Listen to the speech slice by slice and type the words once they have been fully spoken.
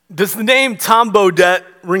Does the name Tom Bodett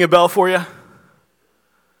ring a bell for you?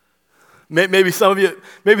 Maybe some of you,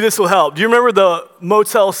 maybe this will help. Do you remember the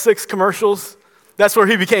Motel 6 commercials? That's where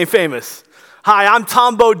he became famous. Hi, I'm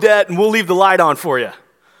Tom Bodett, and we'll leave the light on for you.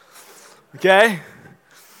 Okay?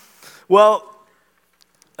 Well,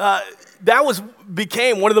 that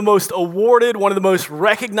became one of the most awarded, one of the most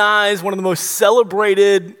recognized, one of the most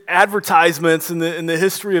celebrated advertisements in the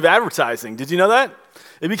history of advertising. Did you know that?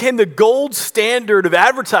 It became the gold standard of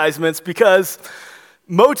advertisements because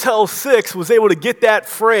Motel 6 was able to get that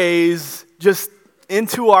phrase just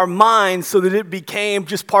into our minds so that it became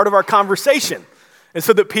just part of our conversation. And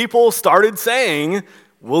so that people started saying,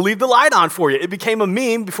 we'll leave the light on for you. It became a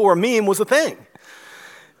meme before a meme was a thing.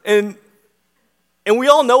 And we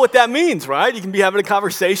all know what that means, right? You can be having a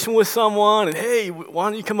conversation with someone and, hey, why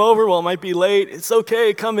don't you come over? Well, it might be late. It's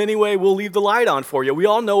okay, come anyway. We'll leave the light on for you. We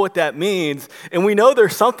all know what that means. And we know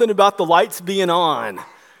there's something about the lights being on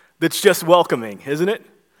that's just welcoming, isn't it?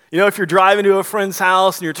 You know, if you're driving to a friend's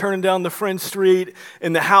house and you're turning down the friend's street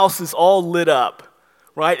and the house is all lit up,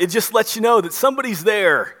 right? It just lets you know that somebody's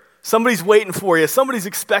there. Somebody's waiting for you. Somebody's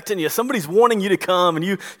expecting you. Somebody's wanting you to come. And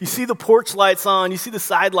you see the porch lights on. You see the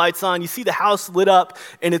side lights on. You see the house lit up.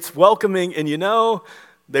 And it's welcoming. And you know,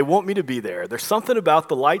 they want me to be there. There's something about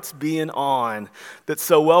the lights being on that's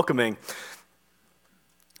so welcoming.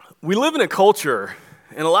 We live in a culture,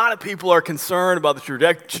 and a lot of people are concerned about the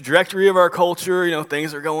trajectory of our culture. You know,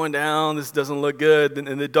 things are going down. This doesn't look good.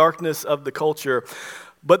 And the darkness of the culture.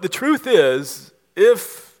 But the truth is,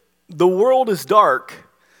 if the world is dark,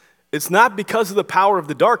 it's not because of the power of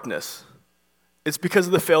the darkness. It's because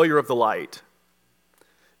of the failure of the light.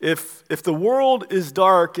 If the world is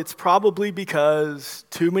dark, it's probably because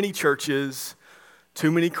too many churches, too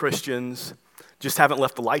many Christians just haven't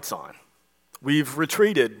left the lights on. We've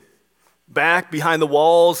retreated back behind the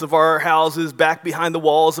walls of our houses, back behind the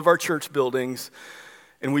walls of our church buildings,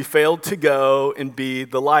 and we failed to go and be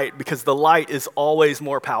the light because the light is always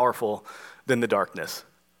more powerful than the darkness.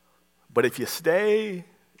 But if you stay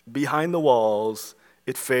behind the walls,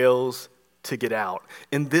 it fails to get out.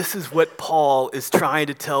 And this is what Paul is trying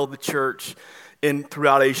to tell the church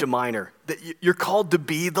throughout Asia Minor, that you're called to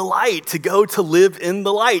be the light, to go to live in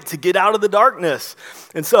the light, to get out of the darkness.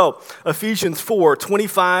 And so, Ephesians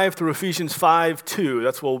 4:25 through Ephesians 5:2,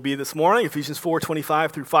 that's what we'll be this morning, Ephesians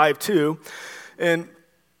 4:25 through 5:2. And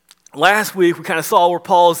last week, we kind of saw where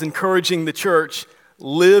Paul is encouraging the church,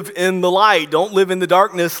 live in the light. Don't live in the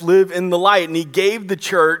darkness, live in the light. And he gave the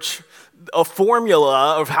church a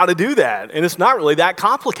formula of how to do that. And it's not really that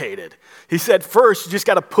complicated. He said, first, you just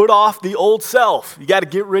got to put off the old self. You got to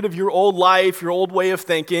get rid of your old life, your old way of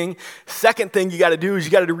thinking. Second thing you got to do is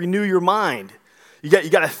you got to renew your mind. You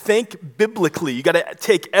got to think biblically. You got to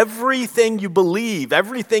take everything you believe,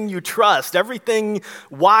 everything you trust, everything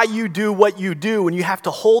why you do what you do, and you have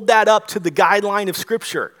to hold that up to the guideline of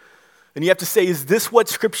Scripture. And you have to say, is this what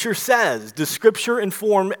Scripture says? Does Scripture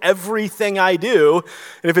inform everything I do?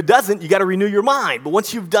 And if it doesn't, you got to renew your mind. But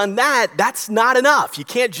once you've done that, that's not enough. You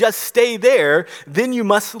can't just stay there. Then you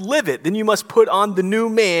must live it. Then you must put on the new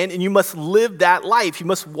man, and you must live that life. You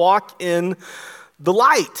must walk in the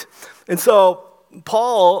light. And so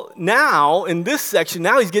Paul now, in this section,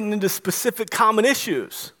 now he's getting into specific common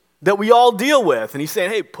issues that we all deal with. And he's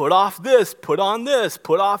saying, hey, put off this, put on this,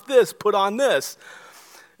 put off this, put on this.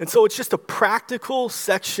 And so it's just a practical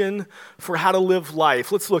section for how to live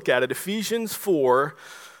life. Let's look at it. Ephesians 4,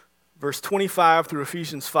 verse 25 through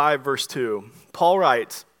Ephesians 5, verse 2. Paul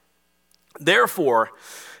writes, therefore,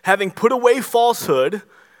 having put away falsehood,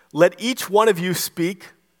 let each one of you speak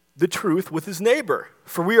the truth with his neighbor,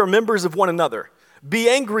 for we are members of one another. Be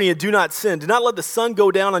angry and do not sin. Do not let the sun go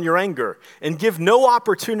down on your anger, and give no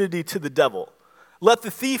opportunity to the devil. Let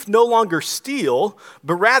the thief no longer steal,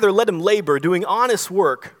 but rather let him labor, doing honest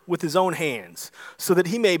work with his own hands, so that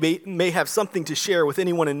he may have something to share with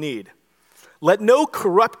anyone in need. Let no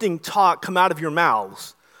corrupting talk come out of your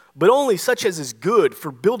mouths, but only such as is good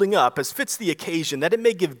for building up, as fits the occasion, that it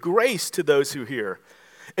may give grace to those who hear.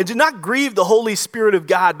 And do not grieve the Holy Spirit of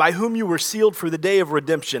God, by whom you were sealed for the day of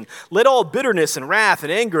redemption. Let all bitterness and wrath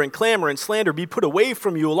and anger and clamor and slander be put away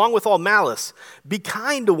from you, along with all malice. Be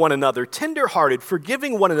kind to one another, tender-hearted,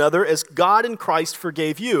 forgiving one another as God in Christ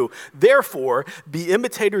forgave you. Therefore, be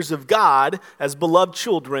imitators of God as beloved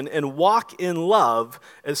children, and walk in love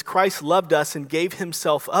as Christ loved us and gave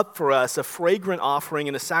himself up for us, a fragrant offering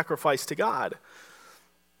and a sacrifice to God.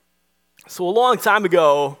 So a long time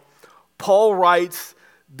ago, Paul writes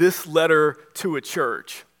this letter to a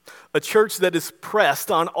church. a church that is pressed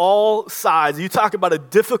on all sides. You talk about a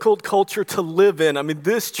difficult culture to live in. I mean,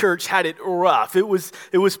 this church had it rough. It was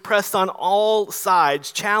pressed on all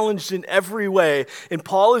sides, challenged in every way. And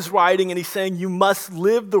Paul is writing and he's saying, you must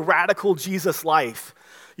live the radical Jesus life.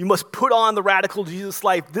 You must put on the radical Jesus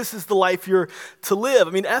life. This is the life you're to live.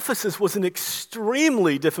 I mean, Ephesus was an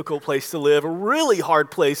extremely difficult place to live, a really hard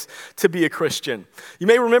place to be a Christian. You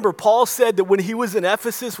may remember Paul said that when he was in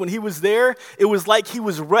Ephesus, when he was there, it was like he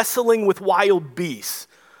was wrestling with wild beasts.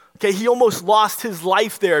 Okay, he almost lost his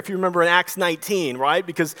life there, if you remember in Acts 19, right?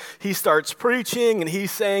 Because he starts preaching and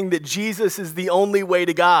he's saying that Jesus is the only way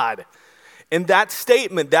to God. And that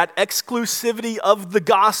statement, that exclusivity of the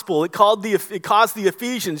gospel, it caused the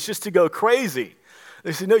Ephesians just to go crazy.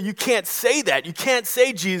 They said, no, you can't say that. You can't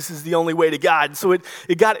say Jesus is the only way to God. And so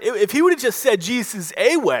if he would have just said Jesus is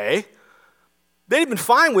a way, they'd have been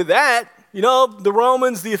fine with that. You know, the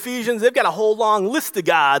Romans, the Ephesians, they've got a whole long list of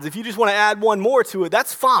gods. If you just want to add one more to it,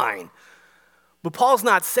 that's fine. But Paul's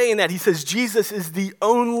not saying that. He says Jesus is the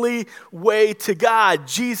only way to God.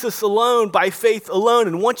 Jesus alone, by faith alone.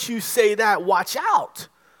 And once you say that, watch out.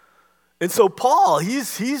 And so Paul, he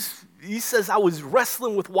says, I was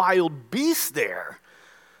wrestling with wild beasts there.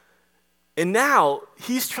 And now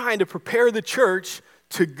he's trying to prepare the church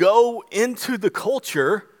to go into the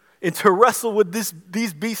culture and to wrestle with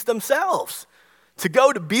these beasts themselves. To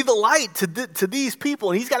go to be the light to these people.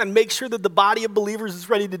 And he's got to make sure that the body of believers is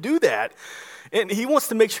ready to do that. And he wants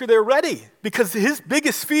to make sure they're ready because his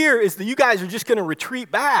biggest fear is that you guys are just going to retreat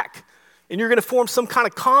back and you're going to form some kind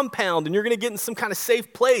of compound and you're going to get in some kind of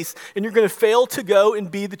safe place and you're going to fail to go and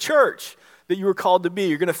be the church that you were called to be.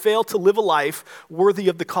 You're going to fail to live a life worthy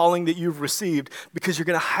of the calling that you've received because you're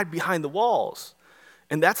going to hide behind the walls.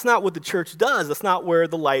 And that's not what the church does. That's not where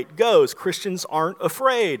the light goes. Christians aren't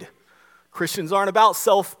afraid. Christians aren't about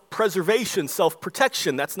self-preservation,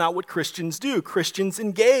 self-protection. That's not what Christians do. Christians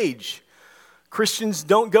engage. Christians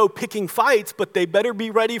don't go picking fights, but they better be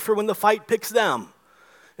ready for when the fight picks them.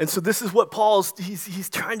 And so this is what he's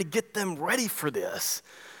trying to get them ready for this.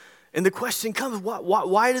 And the question comes,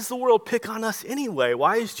 why does the world pick on us anyway?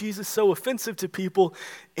 Why is Jesus so offensive to people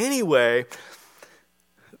anyway?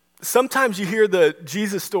 Sometimes you hear the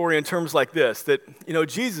Jesus story in terms like this, that, you know,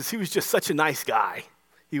 Jesus, he was just such a nice guy.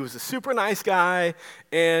 He was a super nice guy,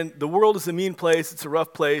 and the world is a mean place. It's a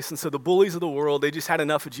rough place. And so the bullies of the world, they just had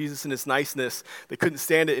enough of Jesus and his niceness. They couldn't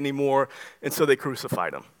stand it anymore, and so they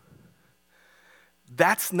crucified him.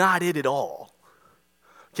 That's not it at all.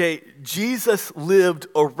 Okay, Jesus lived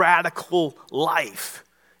a radical life.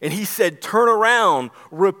 And he said, turn around,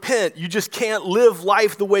 repent. You just can't live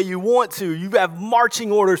life the way you want to. You have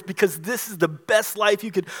marching orders because this is the best life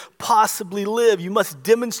you could possibly live. You must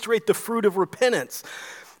demonstrate the fruit of repentance.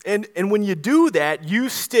 And when you do that, you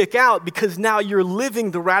stick out because now you're living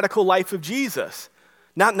the radical life of Jesus.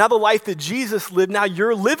 Now the life that Jesus lived, now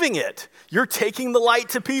you're living it. You're taking the light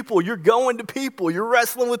to people. You're going to people. You're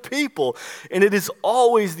wrestling with people. And it is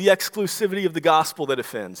always the exclusivity of the gospel that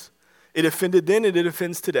offends. It offended then and it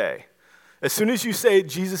offends today. As soon as you say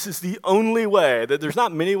Jesus is the only way, that there's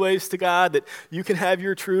not many ways to God, that you can have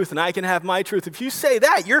your truth and I can have my truth, if you say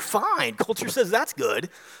that, you're fine. Culture says that's good.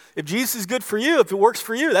 If Jesus is good for you, if it works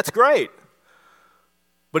for you, that's great.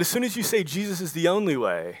 But as soon as you say Jesus is the only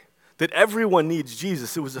way, that everyone needs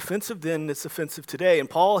Jesus, it was offensive then, it's offensive today. And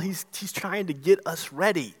Paul, he's trying to get us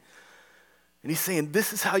ready. And he's saying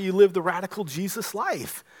this is how you live the radical Jesus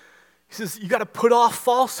life. He says you got to put off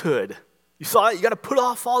falsehood. You saw it? You got to put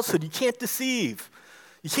off falsehood. You can't deceive.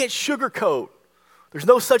 You can't sugarcoat. There's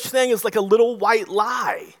no such thing as like a little white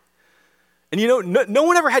lie. And you know, no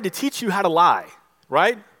one ever had to teach you how to lie,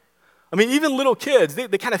 right? I mean, even little kids, they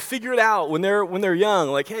kind of figure it out when they're young.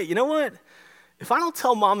 Like, hey, you know what? If I don't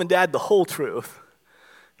tell mom and dad the whole truth,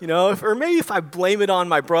 you know, or maybe if I blame it on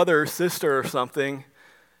my brother or sister or something,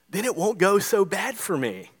 then it won't go so bad for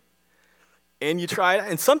me. And you try it,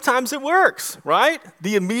 and sometimes it works, right?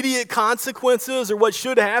 The immediate consequences or what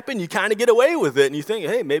should happen, you kind of get away with it. And you think,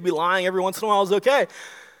 hey, maybe lying every once in a while is okay.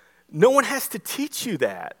 No one has to teach you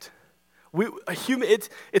that.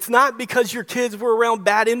 It's not because your kids were around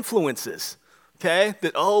bad influences, okay?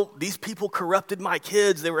 That, oh, these people corrupted my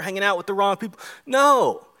kids. They were hanging out with the wrong people.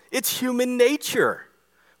 No, it's human nature.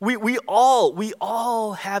 We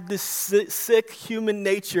all have this sick human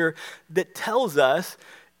nature that tells us,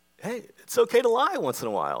 hey, it's okay to lie once in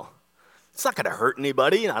a while. It's not going to hurt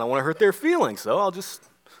anybody, and I don't want to hurt their feelings, so I'll just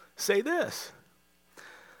say this.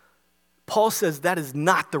 Paul says that is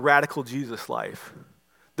not the radical Jesus life,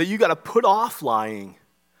 that you got to put off lying.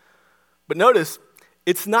 But notice,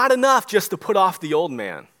 it's not enough just to put off the old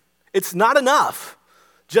man. It's not enough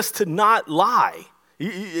just to not lie.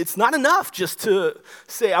 It's not enough just to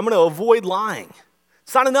say, I'm going to avoid lying.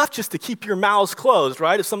 It's not enough just to keep your mouths closed,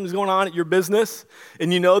 right? If something's going on at your business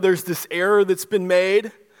and you know there's this error that's been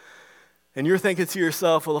made, and you're thinking to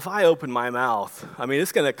yourself, well, if I open my mouth,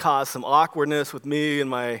 it's going to cause some awkwardness with me and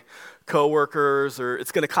my coworkers, or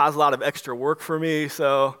it's going to cause a lot of extra work for me,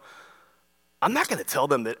 so I'm not going to tell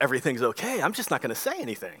them that everything's okay. I'm just not going to say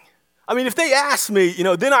anything. If they ask me,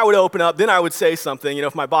 then I would open up, then I would say something,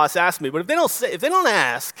 if my boss asked me. But if they don't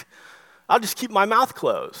ask, I'll just keep my mouth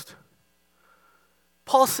closed.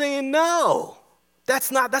 Paul's saying, no,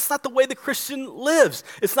 that's not the way the Christian lives.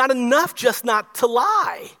 It's not enough just not to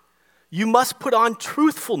lie. You must put on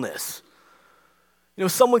truthfulness.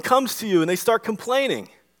 Someone comes to you and they start complaining,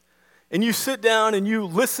 and you sit down and you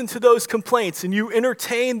listen to those complaints and you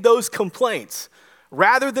entertain those complaints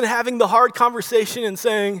rather than having the hard conversation and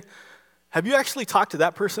saying, have you actually talked to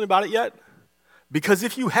that person about it yet? Because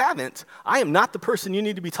if you haven't, I am not the person you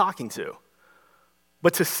need to be talking to.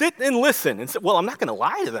 But to sit and listen and say, well, I'm not going to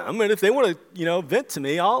lie to them, and if they want to, vent to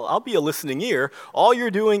me, I'll be a listening ear. All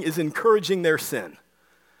you're doing is encouraging their sin.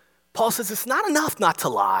 Paul says it's not enough not to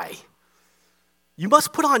lie. You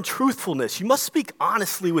must put on truthfulness. You must speak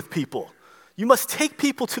honestly with people. You must take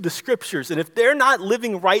people to the scriptures, and if they're not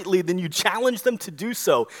living rightly, then you challenge them to do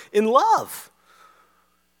so in love.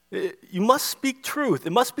 You must speak truth.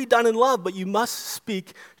 It must be done in love, but you must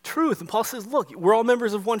speak truth. And Paul says, look, we're all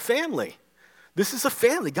members of one family. This is a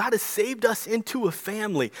family. God has saved us into a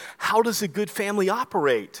family. How does a good family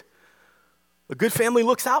operate? A good family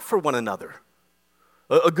looks out for one another.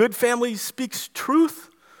 A good family speaks truth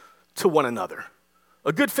to one another.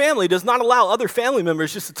 A good family does not allow other family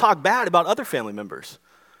members just to talk bad about other family members.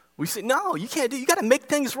 We say, no, you can't do it. You got to make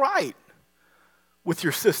things right with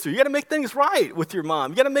your sister. You got to make things right with your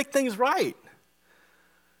mom. You got to make things right.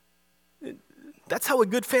 That's how a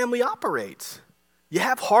good family operates. You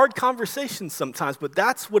have hard conversations sometimes, but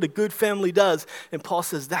that's what a good family does. And Paul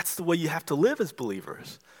says that's the way you have to live as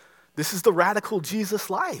believers. This is the radical Jesus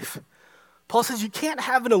life. Paul says you can't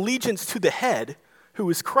have an allegiance to the head, who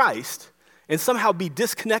is Christ, and somehow be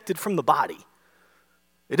disconnected from the body.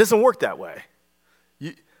 It doesn't work that way.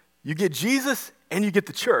 You get Jesus and you get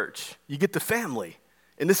the church. You get the family.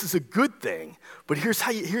 And this is a good thing, but here's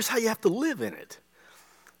how you have to live in it.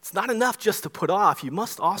 It's not enough just to put off. You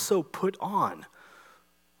must also put on.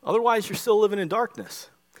 Otherwise, you're still living in darkness.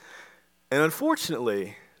 And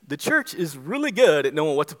unfortunately, the church is really good at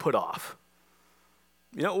knowing what to put off.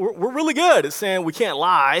 We're really good at saying we can't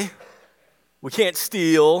lie, we can't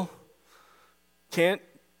steal, can't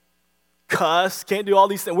cuss, can't do all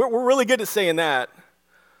these things. We're really good at saying that.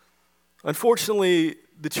 Unfortunately,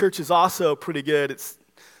 the church is also pretty good at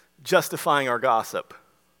justifying our gossip.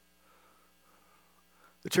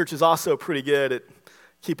 The church is also pretty good at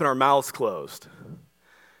keeping our mouths closed.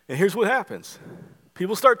 And here's what happens.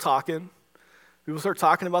 People start talking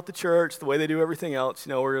about the church, the way they do everything else.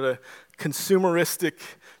 We're in a consumeristic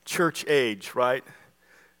church age, right?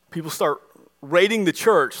 People start rating the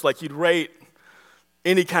church like you'd rate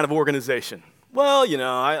any kind of organization. Well,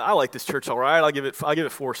 I like this church all right. I'll give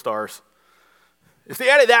it 4 stars. If they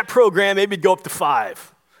added that program, maybe it'd go up to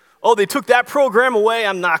 5. Oh, they took that program away,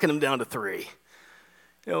 I'm knocking them down to 3.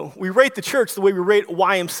 We rate the church the way we rate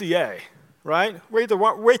YMCA. Right? Rate the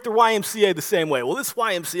YMCA the same way. Well, this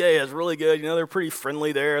YMCA is really good. They're pretty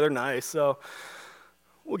friendly there. They're nice. So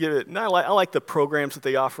we'll give it, and I like the programs that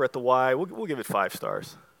they offer at the Y. We'll give it 5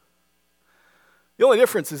 stars. The only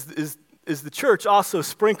difference is the church also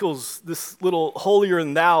sprinkles this little holier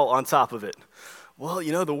than thou on top of it. Well,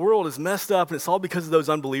 the world is messed up, and it's all because of those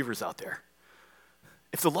unbelievers out there.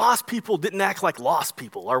 If the lost people didn't act like lost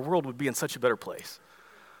people, our world would be in such a better place.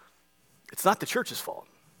 It's not the church's fault.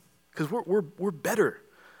 Because we're better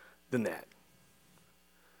than that.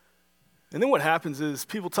 And then what happens is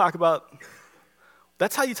people talk about,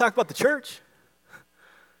 that's how you talk about the church.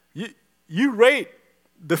 You rate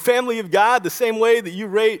the family of God the same way that you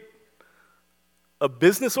rate a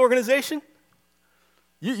business organization.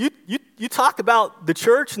 You talk about the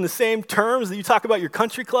church in the same terms that you talk about your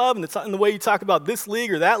country club and the way you talk about this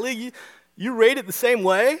league or that league. You rate it the same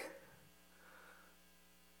way.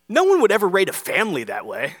 No one would ever rate a family that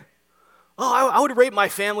way. Oh, I would rate my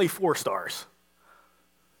family 4 stars.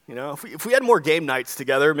 If we had more game nights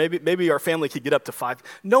together, maybe our family could get up to 5.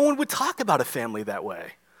 No one would talk about a family that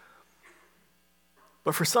way.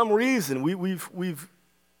 But for some reason, we've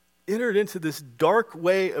entered into this dark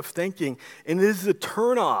way of thinking, and it is a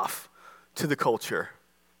turnoff to the culture.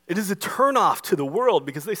 It is a turnoff to the world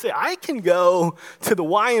because they say, I can go to the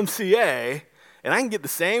YMCA and I can get the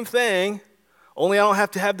same thing, only I don't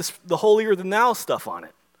have to have the holier than thou stuff on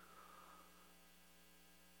it.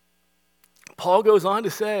 Paul goes on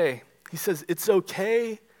to say, he says, it's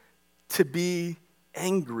okay to be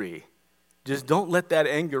angry. Just don't let that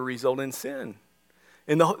anger result in sin.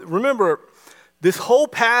 And remember, this whole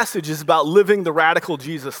passage is about living the radical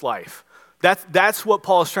Jesus life. That's what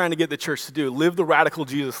Paul's trying to get the church to do, live the radical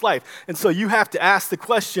Jesus life. And so you have to ask the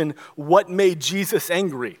question, what made Jesus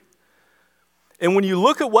angry? And when you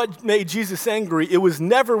look at what made Jesus angry, it was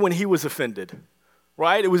never when he was offended,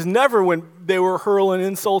 right? It was never when they were hurling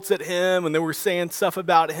insults at him and they were saying stuff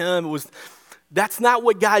about him. That's not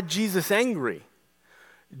what got Jesus angry.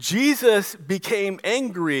 Jesus became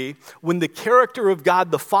angry when the character of God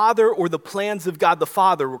the Father or the plans of God the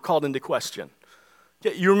Father were called into question.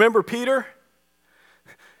 Okay, you remember Peter?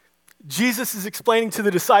 Jesus is explaining to the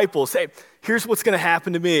disciples, hey, here's what's going to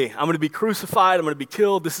happen to me. I'm going to be crucified. I'm going to be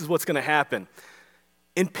killed. This is what's going to happen.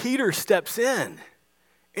 And Peter steps in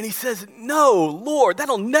and he says, no, Lord,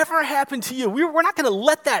 that'll never happen to you. We're not going to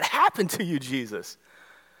let that happen to you, Jesus.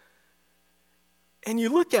 And you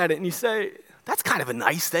look at it and you say, that's kind of a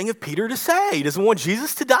nice thing of Peter to say. He doesn't want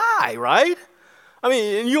Jesus to die, right? I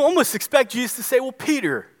mean, you almost expect Jesus to say, well,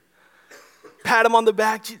 Peter, pat him on the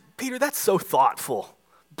back. Peter, that's so thoughtful.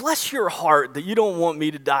 Bless your heart that you don't want me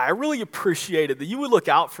to die. I really appreciate it, that you would look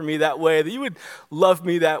out for me that way, that you would love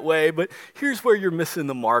me that way. But here's where you're missing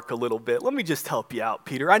the mark a little bit. Let me just help you out,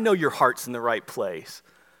 Peter. I know your heart's in the right place.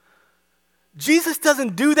 Jesus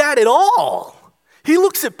doesn't do that at all. He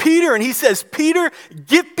looks at Peter and he says, Peter,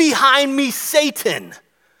 get behind me, Satan,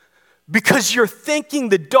 because you're thinking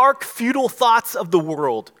the dark, futile thoughts of the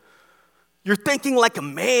world. You're thinking like a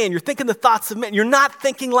man. You're thinking the thoughts of men. You're not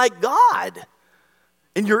thinking like God.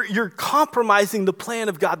 And you're compromising the plan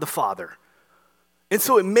of God the Father. And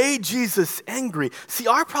so it made Jesus angry. See,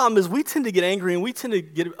 our problem is we tend to get angry and we tend to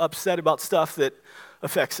get upset about stuff that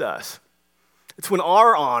affects us. It's when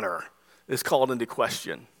our honor is called into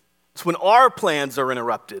question. It's when our plans are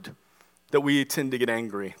interrupted that we tend to get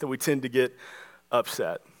angry, that we tend to get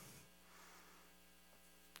upset.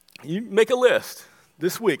 You make a list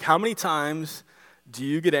this week. How many times do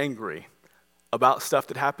you get angry about stuff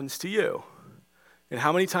that happens to you? And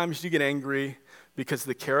how many times do you get angry because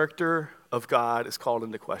the character of God is called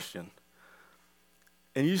into question?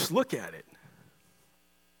 And you just look at it.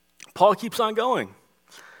 Paul keeps on going.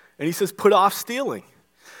 And he says, put off stealing.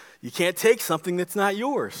 You can't take something that's not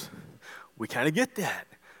yours. We kind of get that.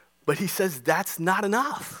 But he says that's not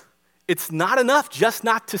enough. It's not enough just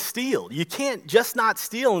not to steal. You can't just not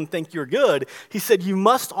steal and think you're good. He said you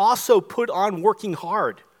must also put on working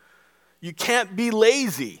hard. You can't be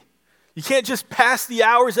lazy. You can't just pass the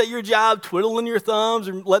hours at your job twiddling your thumbs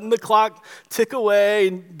or letting the clock tick away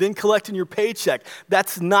and then collecting your paycheck.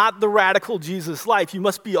 That's not the radical Jesus life. You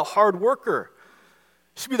must be a hard worker.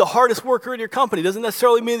 You should be the hardest worker in your company. It doesn't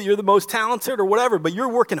necessarily mean that you're the most talented or whatever, but you're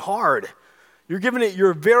working hard. You're giving it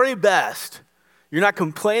your very best. You're not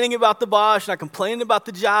complaining about the boss. You're not complaining about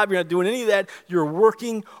the job. You're not doing any of that. You're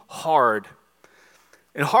working hard.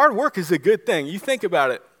 And hard work is a good thing. You think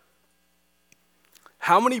about it.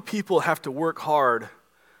 How many people have to work hard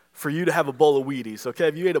for you to have a bowl of Wheaties? Okay,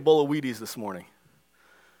 if you ate a bowl of Wheaties this morning,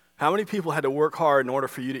 how many people had to work hard in order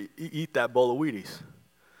for you to eat that bowl of Wheaties?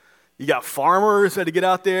 You got farmers that had to get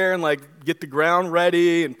out there and get the ground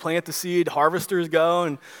ready and plant the seed. Harvesters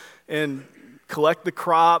go and collect the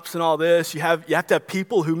crops and all this. You have to have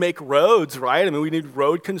people who make roads, right? I mean, we need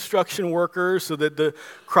road construction workers so that the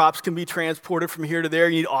crops can be transported from here to there.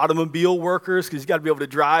 You need automobile workers because you got to be able to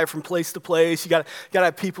drive from place to place. You got to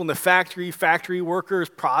have people in the factory workers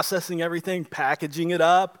processing everything, packaging it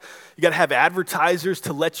up. You got to have advertisers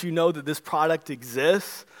to let you know that this product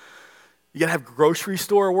exists. You got to have grocery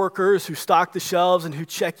store workers who stock the shelves and who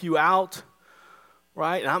check you out.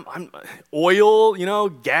 Right? And I'm oil,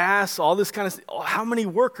 gas, all this kind of stuff. How many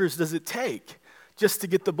workers does it take just to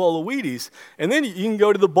get the bowl of Wheaties? And then you can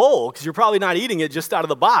go to the bowl because you're probably not eating it just out of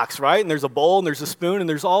the box, right? And there's a bowl and there's a spoon and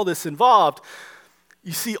there's all this involved.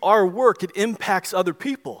 You see, our work, it impacts other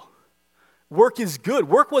people. Work is good.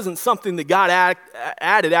 Work wasn't something that God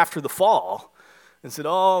added after the fall and said,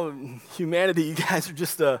 oh, humanity, you guys are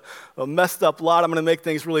just a messed up lot. I'm going to make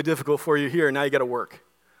things really difficult for you here. Now you got to work.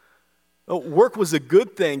 Work was a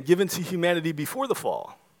good thing given to humanity before the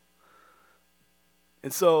fall.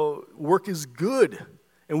 And so work is good,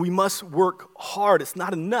 and we must work hard. It's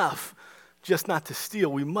not enough just not to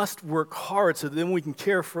steal. We must work hard so then we can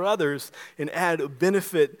care for others and add a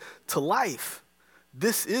benefit to life.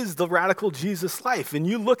 This is the radical Jesus life. And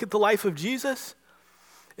you look at the life of Jesus,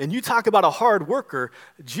 and you talk about a hard worker.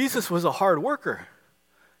 Jesus was a hard worker.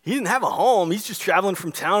 He didn't have a home. He's just traveling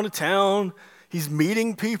from town to town. He's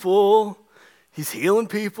meeting people. He's healing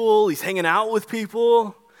people. He's hanging out with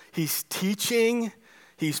people. He's teaching.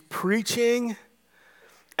 He's preaching.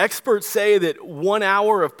 Experts say that 1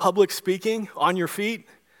 hour of public speaking on your feet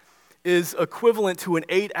is equivalent to an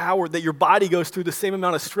 8-hour, that your body goes through the same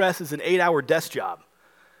amount of stress as an 8-hour desk job.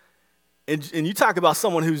 And you talk about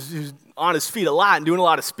someone who's on his feet a lot and doing a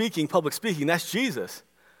lot of speaking, public speaking, that's Jesus,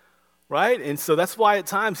 right? And so that's why at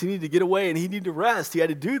times he needed to get away and he needed to rest. He had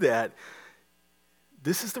to do that.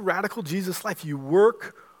 This is the radical Jesus life. You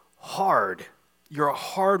work hard. You're a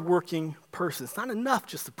hard-working person. It's not enough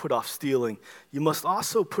just to put off stealing. You must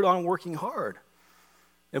also put on working hard.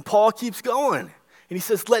 And Paul keeps going. And he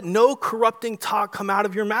says, let no corrupting talk come out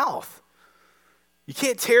of your mouth. You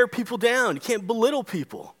can't tear people down. You can't belittle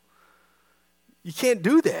people. You can't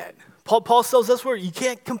do that. Paul tells us where you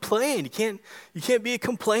can't complain. You can't be a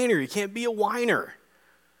complainer. You can't be a whiner.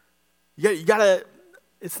 You gotta.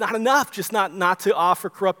 It's not enough just not to offer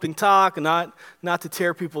corrupting talk, and not to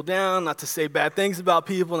tear people down, not to say bad things about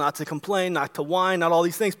people, not to complain, not to whine, not all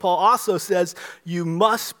these things. Paul also says you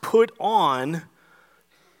must put on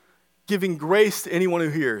giving grace to anyone who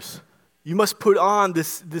hears. You must put on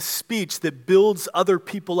this speech that builds other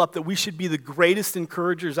people up, that we should be the greatest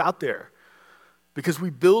encouragers out there. Because we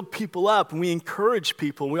build people up and we encourage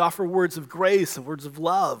people and we offer words of grace and words of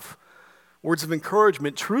love, words of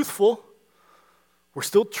encouragement, truthful. We're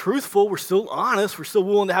still truthful, we're still honest, we're still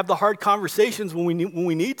willing to have the hard conversations when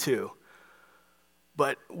we need to.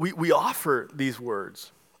 But we offer these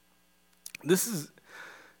words. This is,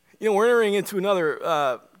 we're entering into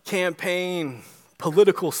another campaign,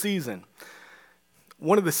 political season.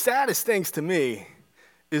 One of the saddest things to me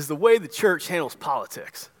is the way the church handles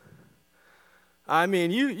politics. I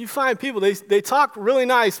mean, you find people, they talk really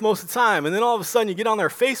nice most of the time, and then all of a sudden you get on their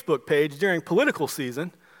Facebook page during political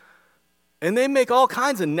season, and they make all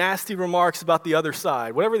kinds of nasty remarks about the other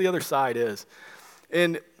side, whatever the other side is.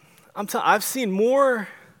 And I've seen more.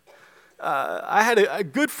 I had a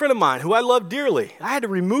good friend of mine who I love dearly. I had to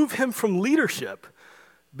remove him from leadership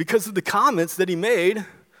because of the comments that he made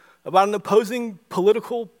about an opposing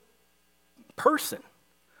political person.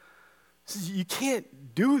 You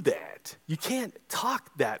can't do that. You can't talk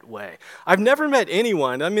that way. I've never met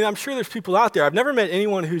anyone, I'm sure there's people out there, I've never met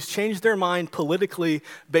anyone who's changed their mind politically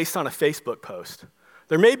based on a Facebook post.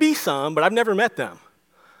 There may be some, but I've never met them.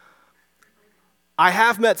 I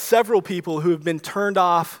have met several people who have been turned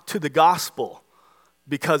off to the gospel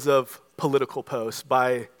because of political posts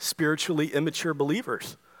by spiritually immature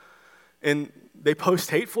believers. And they post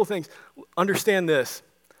hateful things. Understand this.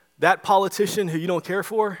 That politician who you don't care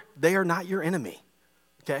for, they are not your enemy,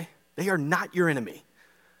 okay? They are not your enemy.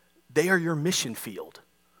 They are your mission field.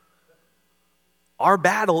 Our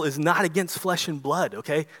battle is not against flesh and blood,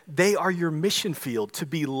 okay? They are your mission field to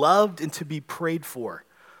be loved and to be prayed for,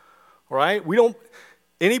 all right?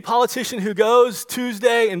 Any politician who goes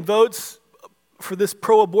Tuesday and votes for this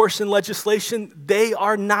pro-abortion legislation, they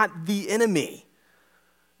are not the enemy.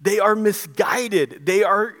 They are misguided. They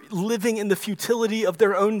are living in the futility of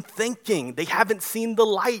their own thinking. They haven't seen the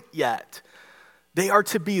light yet. They are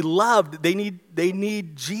to be loved. They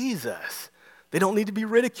need Jesus. They don't need to be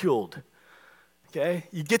ridiculed. Okay?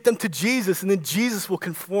 You get them to Jesus, and then Jesus will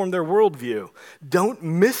conform their worldview. Don't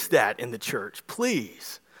miss that in the church,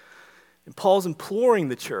 please. And Paul's imploring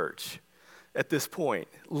the church at this point.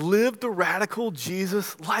 Live the radical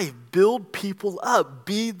Jesus life. Build people up.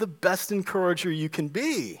 Be the best encourager you can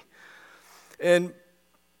be. And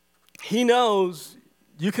he knows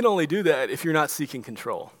you can only do that if you're not seeking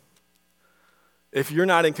control. If you're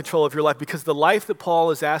not in control of your life. Because the life that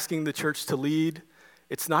Paul is asking the church to lead,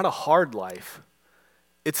 it's not a hard life.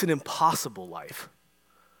 It's an impossible life.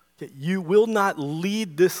 You will not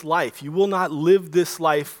lead this life. You will not live this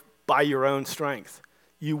life by your own strength.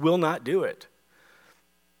 You will not do it.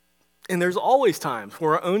 And there's always times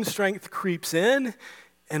where our own strength creeps in,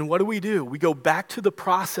 and what do? We go back to the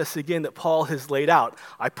process again that Paul has laid out.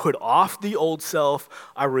 I put off the old self,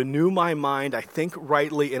 I renew my mind, I think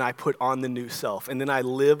rightly, and I put on the new self. And then I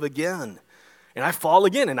live again. And I fall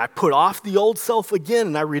again, and I put off the old self again,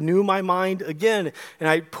 and I renew my mind again, and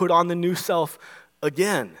I put on the new self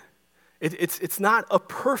again. It's not a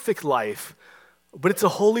perfect life, but it's a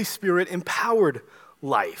Holy Spirit empowered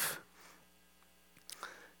life.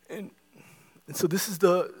 And so this is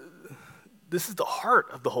the heart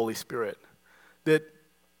of the Holy Spirit, that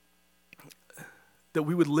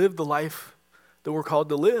we would live the life that we're called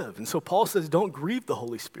to live. And so Paul says, don't grieve the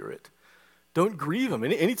Holy Spirit. Don't grieve him.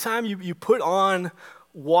 Anytime you put on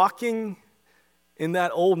walking in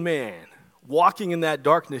that old man, walking in that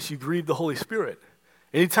darkness, you grieve the Holy Spirit.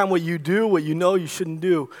 Anytime what you do, what you know you shouldn't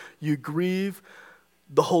do, you grieve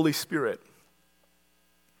the Holy Spirit.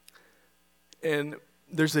 And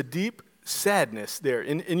there's a deep sadness there.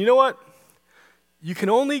 And you know what? You can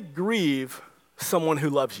only grieve someone who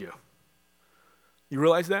loves you. You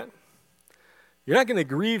realize that? You're not going to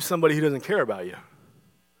grieve somebody who doesn't care about you.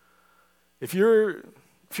 If you're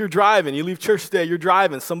driving, you leave church today, you're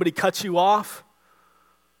driving, somebody cuts you off,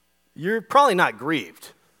 you're probably not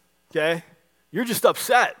grieved, okay? You're just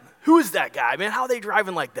upset. Who is that guy, man? How are they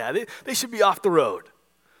driving like that? They should be off the road.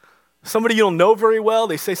 Somebody you don't know very well,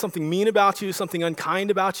 they say something mean about you, something unkind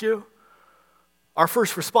about you. Our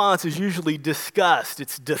first response is usually disgust.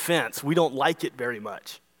 It's defense. We don't like it very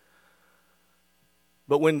much.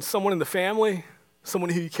 But when someone in the family, someone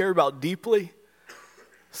who you care about deeply,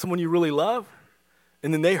 someone you really love,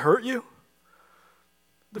 and then they hurt you,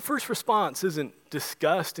 the first response isn't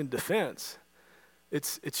disgust and defense.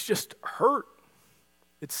 It's just hurt.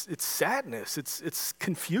 It's sadness. It's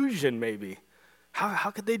confusion maybe.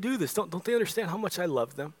 How could they do this? Don't they understand how much I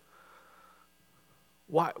love them?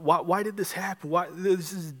 Why did this happen? Why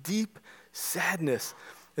this is deep sadness.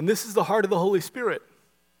 And this is the heart of the Holy Spirit.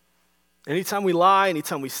 Anytime we lie,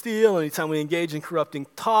 anytime we steal, anytime we engage in corrupting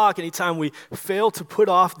talk, anytime we fail to put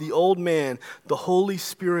off the old man, the Holy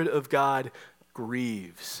Spirit of God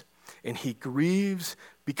grieves. And he grieves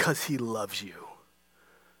because he loves you.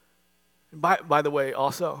 By the way,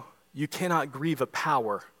 also, you cannot grieve a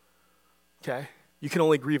power, okay? You can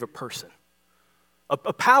only grieve a person.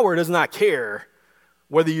 A power does not care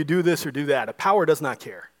whether you do this or do that. A power does not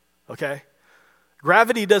care, okay?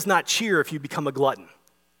 Gravity does not cheer if you become a glutton.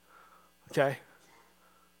 Okay?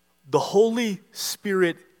 The Holy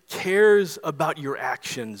Spirit cares about your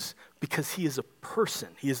actions because he is a person.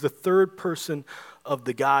 He is the third person of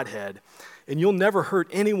the Godhead. And you'll never hurt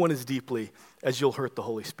anyone as deeply as you'll hurt the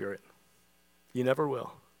Holy Spirit. You never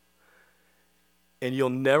will. And you'll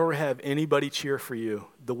never have anybody cheer for you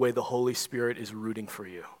the way the Holy Spirit is rooting for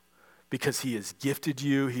you. Because he has gifted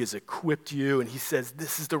you, he has equipped you, and he says,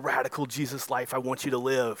 this is the radical Jesus life I want you to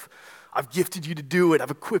live. I've gifted you to do it.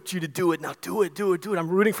 I've equipped you to do it. Now do it. I'm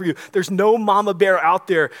rooting for you. There's no mama bear out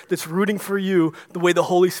there that's rooting for you the way the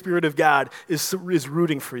Holy Spirit of God is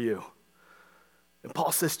rooting for you. And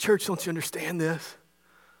Paul says, church, don't you understand this?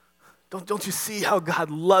 Don't you see how God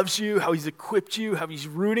loves you, how he's equipped you, how he's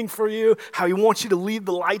rooting for you, how he wants you to leave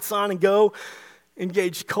the lights on and go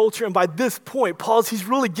engage culture? And by this point, he's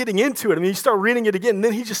really getting into it. I mean, you start reading it again, and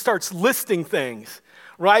then he just starts listing things.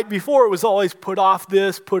 Right? Before it was always put off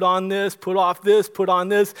this, put on this, put off this, put on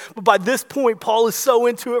this. But by this point, Paul is so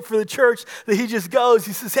into it for the church that he just goes,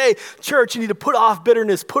 he says, hey, church, you need to put off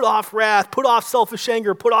bitterness, put off wrath, put off selfish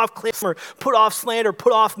anger, put off clamor, put off slander,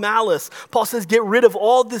 put off malice. Paul says, get rid of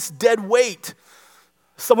all this dead weight.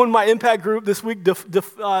 Someone in my impact group this week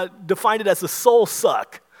defined it as a soul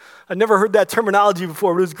suck. I'd never heard that terminology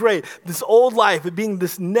before, but it was great. This old life, it being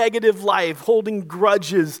this negative life, holding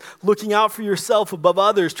grudges, looking out for yourself above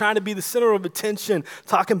others, trying to be the center of attention,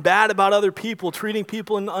 talking bad about other people, treating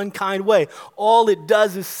people in an unkind way. All it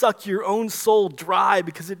does is suck your own soul dry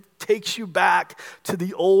because it takes you back to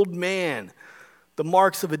the old man, the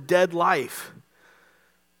marks of a dead life.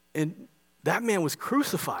 And that man was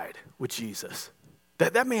crucified with Jesus.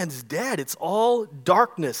 That man's dead. It's all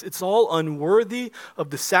darkness. It's all unworthy of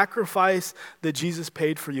the sacrifice that Jesus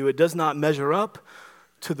paid for you. It does not measure up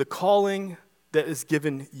to the calling that is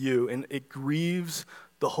given you, and it grieves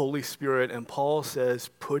the Holy Spirit. And Paul says,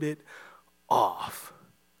 put it off.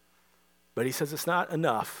 But he says it's not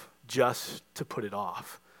enough just to put it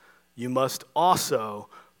off. You must also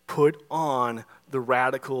put on the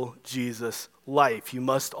radical Jesus life. You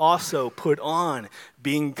must also put on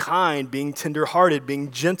being kind, being tenderhearted,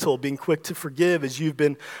 being gentle, being quick to forgive as you've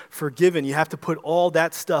been forgiven. You have to put all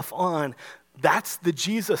that stuff on. That's the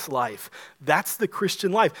Jesus life. That's the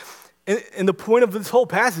Christian life. And the point of this whole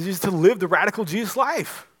passage is to live the radical Jesus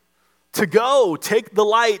life. To go, take the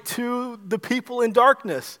light to the people in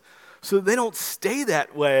darkness so that they don't stay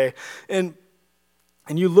that way. And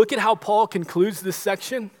you look at how Paul concludes this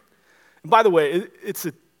section. And by the way, it's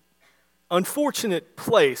an unfortunate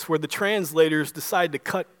place where the translators decide to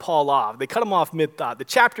cut Paul off. They cut him off mid-thought. The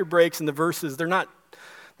chapter breaks and the verses, they're not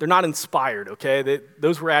inspired, okay?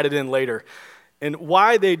 Those were added in later. And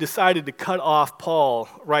why they decided to cut off Paul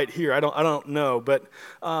right here, I don't know. But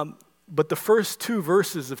the first two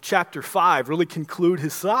verses of chapter 5 really conclude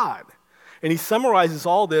his thought. And he summarizes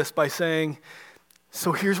all this by saying,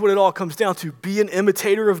 so here's what it all comes down to. Be an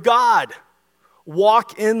imitator of God.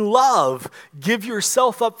 Walk in love. Give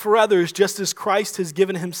yourself up for others just as Christ has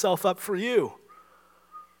given himself up for you.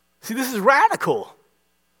 See, this is radical.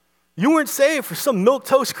 You weren't saved for some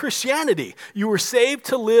milquetoast Christianity. You were saved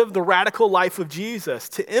to live the radical life of Jesus,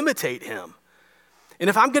 to imitate him. And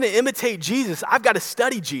if I'm going to imitate Jesus, I've got to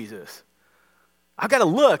study Jesus. I've got to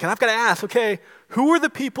look and I've got to ask, okay, who are the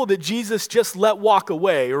people that Jesus just let walk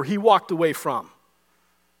away or he walked away from?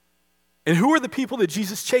 And who are the people that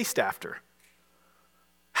Jesus chased after?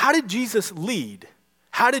 How did Jesus lead?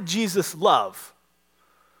 How did Jesus love?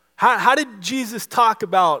 How did Jesus talk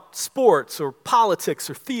about sports or politics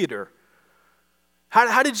or theater?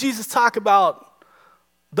 How did Jesus talk about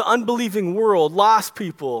the unbelieving world, lost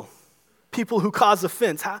people, people who cause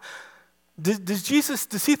offense?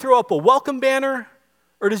 Does he throw up a welcome banner,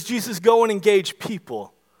 or does Jesus go and engage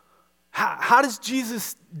people? How does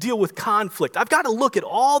Jesus deal with conflict? I've got to look at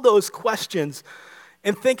all those questions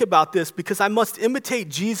and think about this because I must imitate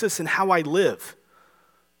Jesus in how I live.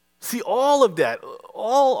 See, all of that,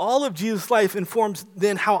 all of Jesus' life informs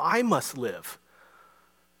then how I must live.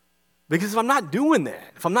 Because if I'm not doing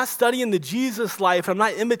that, if I'm not studying the Jesus life, I'm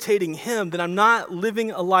not imitating him, then I'm not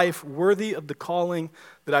living a life worthy of the calling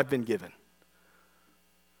that I've been given.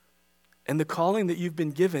 And the calling that you've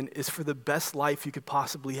been given is for the best life you could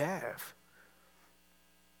possibly have.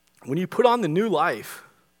 When you put on the new life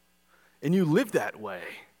and you live that way,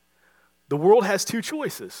 the world has two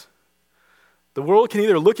choices. The world can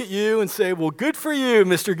either look at you and say, well, good for you,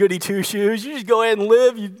 Mr. Goody Two-Shoes. You just go ahead and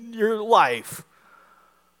live your life.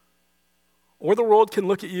 Or the world can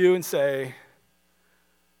look at you and say,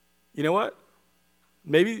 you know what?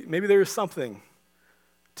 Maybe there is something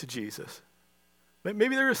to Jesus.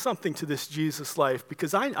 Maybe there is something to this Jesus life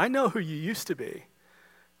because I know who you used to be.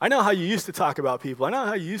 I know how you used to talk about people. I know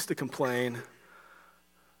how you used to complain.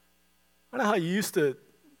 I know how you used to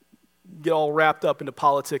get all wrapped up into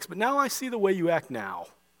politics, but now I see the way you act now.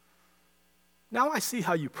 Now I see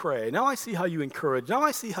how you pray. Now I see how you encourage. Now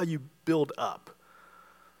I see how you build up.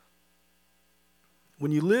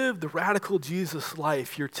 When you live the radical Jesus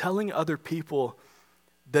life, you're telling other people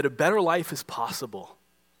that a better life is possible.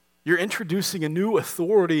 You're introducing a new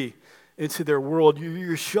authority into their world.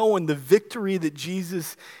 You're showing the victory that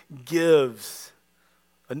Jesus gives,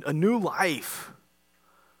 a new life.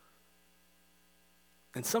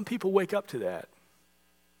 And some people wake up to that.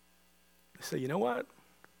 They say, you know what?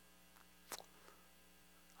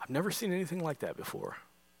 I've never seen anything like that before.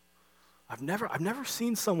 I've never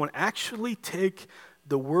seen someone actually take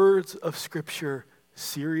the words of Scripture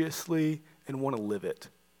seriously and want to live it.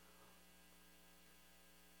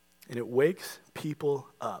 And it wakes people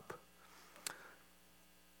up.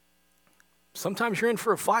 Sometimes you're in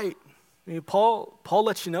for a fight. I mean, Paul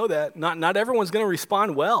lets you know that. Not everyone's going to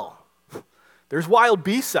respond well. There's wild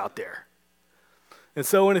beasts out there. And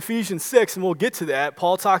so in Ephesians 6, and we'll get to that,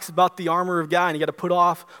 Paul talks about the armor of God, and you got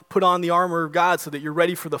to put on the armor of God so that you're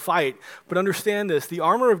ready for the fight. But understand this, the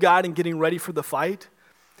armor of God in getting ready for the fight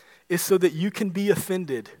is so that you can be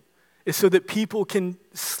offended. It's so that people can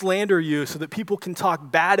slander you, so that people can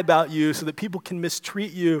talk bad about you, so that people can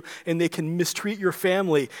mistreat you and they can mistreat your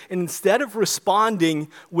family. And instead of responding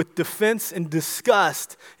with defense and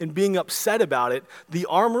disgust and being upset about it, the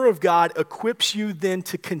armor of God equips you then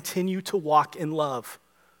to continue to walk in love,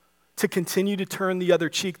 to continue to turn the other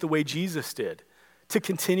cheek the way Jesus did, to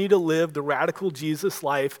continue to live the radical Jesus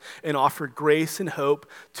life and offer grace and hope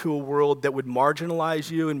to a world that would marginalize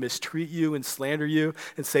you and mistreat you and slander you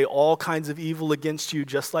and say all kinds of evil against you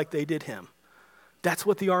just like they did him. That's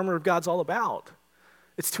what the armor of God's all about.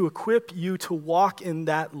 It's to equip you to walk in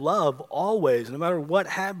that love always, no matter what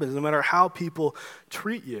happens, no matter how people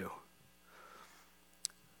treat you.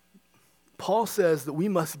 Paul says that we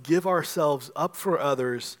must give ourselves up for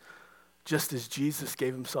others just as Jesus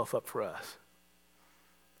gave himself up for us.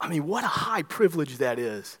 I mean, what a high privilege that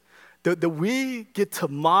is. That we get to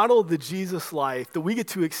model the Jesus life, that we get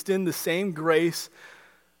to extend the same grace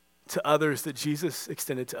to others that Jesus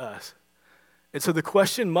extended to us. And so the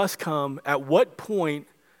question must come, at what point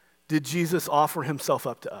did Jesus offer himself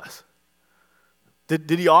up to us? Did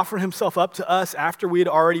he offer himself up to us after we had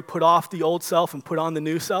already put off the old self and put on the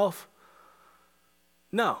new self?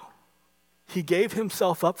 No. He gave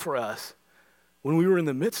himself up for us when we were in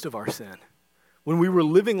the midst of our sin. When we were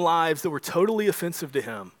living lives that were totally offensive to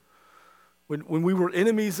him, when we were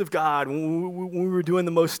enemies of God, when we were doing the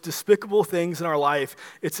most despicable things in our life,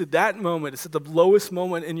 it's at that moment, it's at the lowest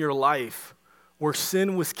moment in your life where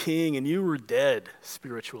sin was king and you were dead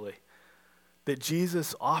spiritually, that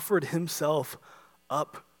Jesus offered himself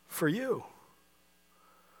up for you.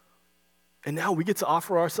 And now we get to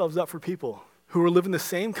offer ourselves up for people who are living the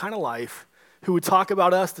same kind of life, who would talk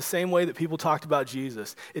about us the same way that people talked about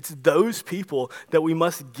Jesus. It's those people that we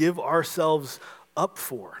must give ourselves up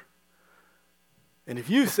for. And if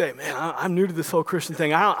you say, man, I'm new to this whole Christian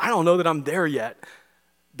thing, I don't know that I'm there yet,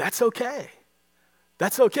 that's okay.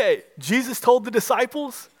 That's okay. Jesus told the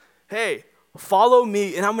disciples, hey, follow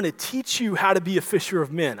me, and I'm going to teach you how to be a fisher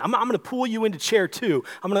of men. I'm going to pull you into chair 2.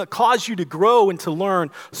 I'm going to cause you to grow and to learn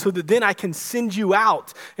so that then I can send you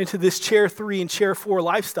out into this chair 3 and chair 4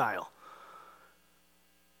 lifestyle.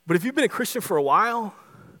 But if you've been a Christian for a while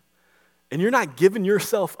and you're not giving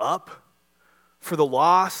yourself up for the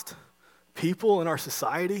lost people in our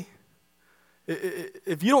society,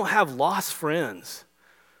 if you don't have lost friends,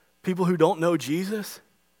 people who don't know Jesus,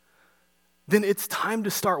 then it's time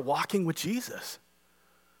to start walking with Jesus.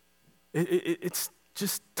 It's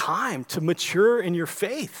just time to mature in your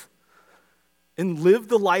faith and live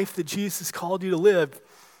the life that Jesus called you to live.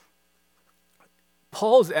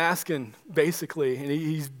 Paul's asking, basically, and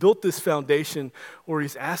he's built this foundation where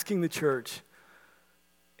he's asking the church,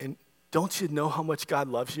 and don't you know how much God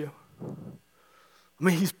loves you? I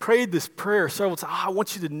mean, he's prayed this prayer several times. I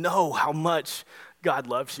want you to know how much God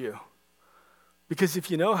loves you. Because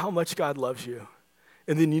if you know how much God loves you,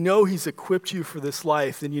 and then you know he's equipped you for this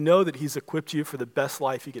life, then you know that he's equipped you for the best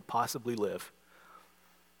life you could possibly live.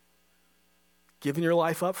 Giving your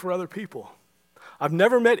life up for other people. I've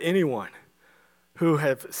never met anyone who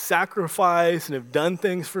have sacrificed and have done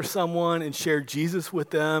things for someone and shared Jesus with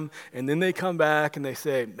them, and then they come back and they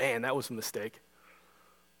say, man, that was a mistake.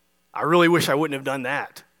 I really wish I wouldn't have done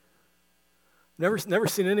that. Never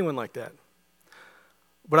seen anyone like that.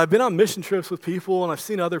 But I've been on mission trips with people, and I've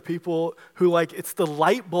seen other people who, like, it's the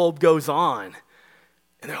light bulb goes on.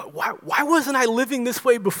 And they're like, why wasn't I living this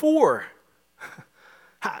way before?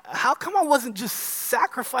 How come I wasn't just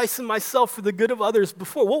sacrificing myself for the good of others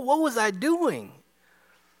before? What was I doing?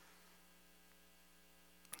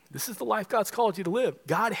 This is the life God's called you to live.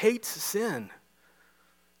 God hates sin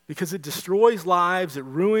because it destroys lives, it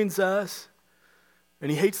ruins us. And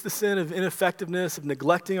he hates the sin of ineffectiveness, of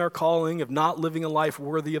neglecting our calling, of not living a life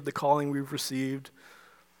worthy of the calling we've received.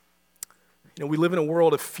 You know, we live in a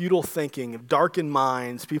world of futile thinking, of darkened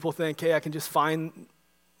minds. People think, hey, I can just find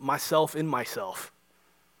myself in myself.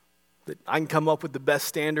 That I can come up with the best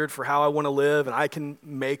standard for how I want to live, and I can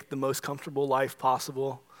make the most comfortable life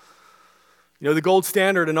possible. You know, the gold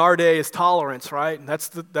standard in our day is tolerance, right? That's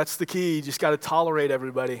the key. You just got to tolerate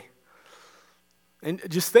everybody. And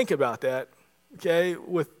just think about that. Okay,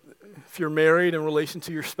 if you're married in relation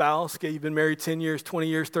to your spouse, okay, you've been married 10 years, 20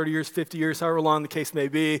 years, 30 years, 50 years, however long the case may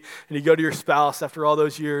be, and you go to your spouse after all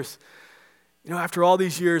those years, you know, after all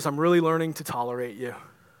these years, I'm really learning to tolerate you.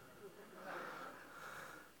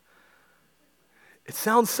 It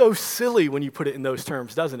sounds so silly when you put it in those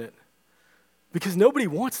terms, doesn't it? Because nobody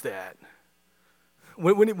wants that.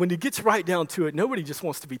 When it gets right down to it, nobody just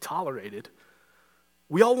wants to be tolerated.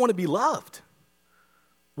 We all want to be loved.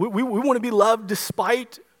 We want to be loved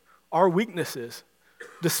despite our weaknesses,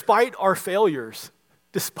 despite our failures,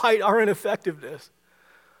 despite our ineffectiveness.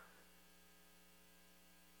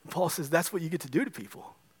 And Paul says that's what you get to do to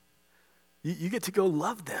people. You get to go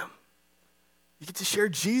love them. You get to share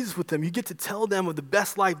Jesus with them. You get to tell them of the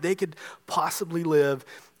best life they could possibly live.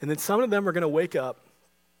 And then some of them are going to wake up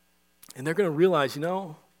and they're going to realize, you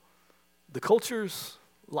know, the culture's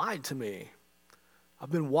lied to me.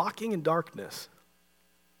 I've been walking in darkness.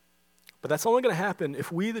 But that's only going to happen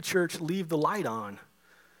if we, the church, leave the light on.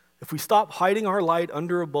 If we stop hiding our light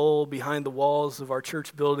under a bowl behind the walls of our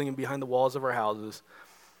church building and behind the walls of our houses,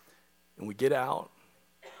 and we get out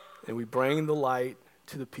and we bring the light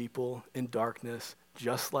to the people in darkness,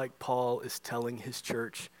 just like Paul is telling his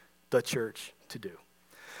church, the church, to do.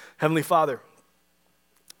 Heavenly Father,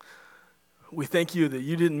 we thank you that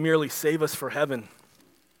you didn't merely save us for heaven,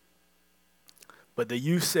 but that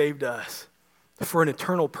you saved us for an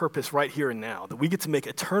eternal purpose right here and now, that we get to make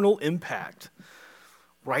eternal impact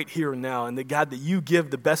right here and now, and that, God, that you give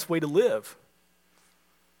the best way to live.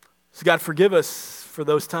 So, God, forgive us for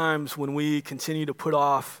those times when we continue to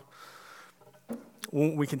fail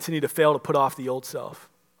to put off the old self.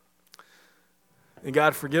 And,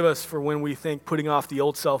 God, forgive us for when we think putting off the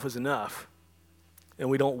old self is enough, and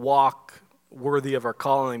we don't walk worthy of our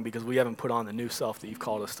calling because we haven't put on the new self that you've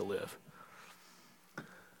called us to live.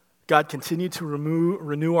 God, continue to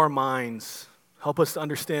renew our minds. Help us to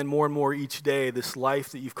understand more and more each day this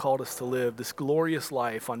life that you've called us to live, this glorious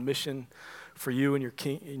life on mission for you and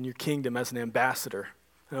your kingdom as an ambassador.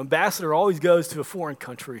 An ambassador always goes to a foreign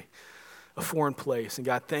country, a foreign place. And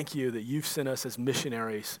God, thank you that you've sent us as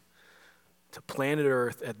missionaries to planet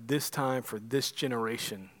Earth at this time for this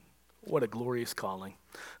generation. What a glorious calling.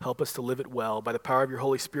 Help us to live it well by the power of your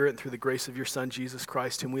Holy Spirit and through the grace of your Son, Jesus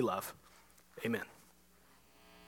Christ, whom we love. Amen.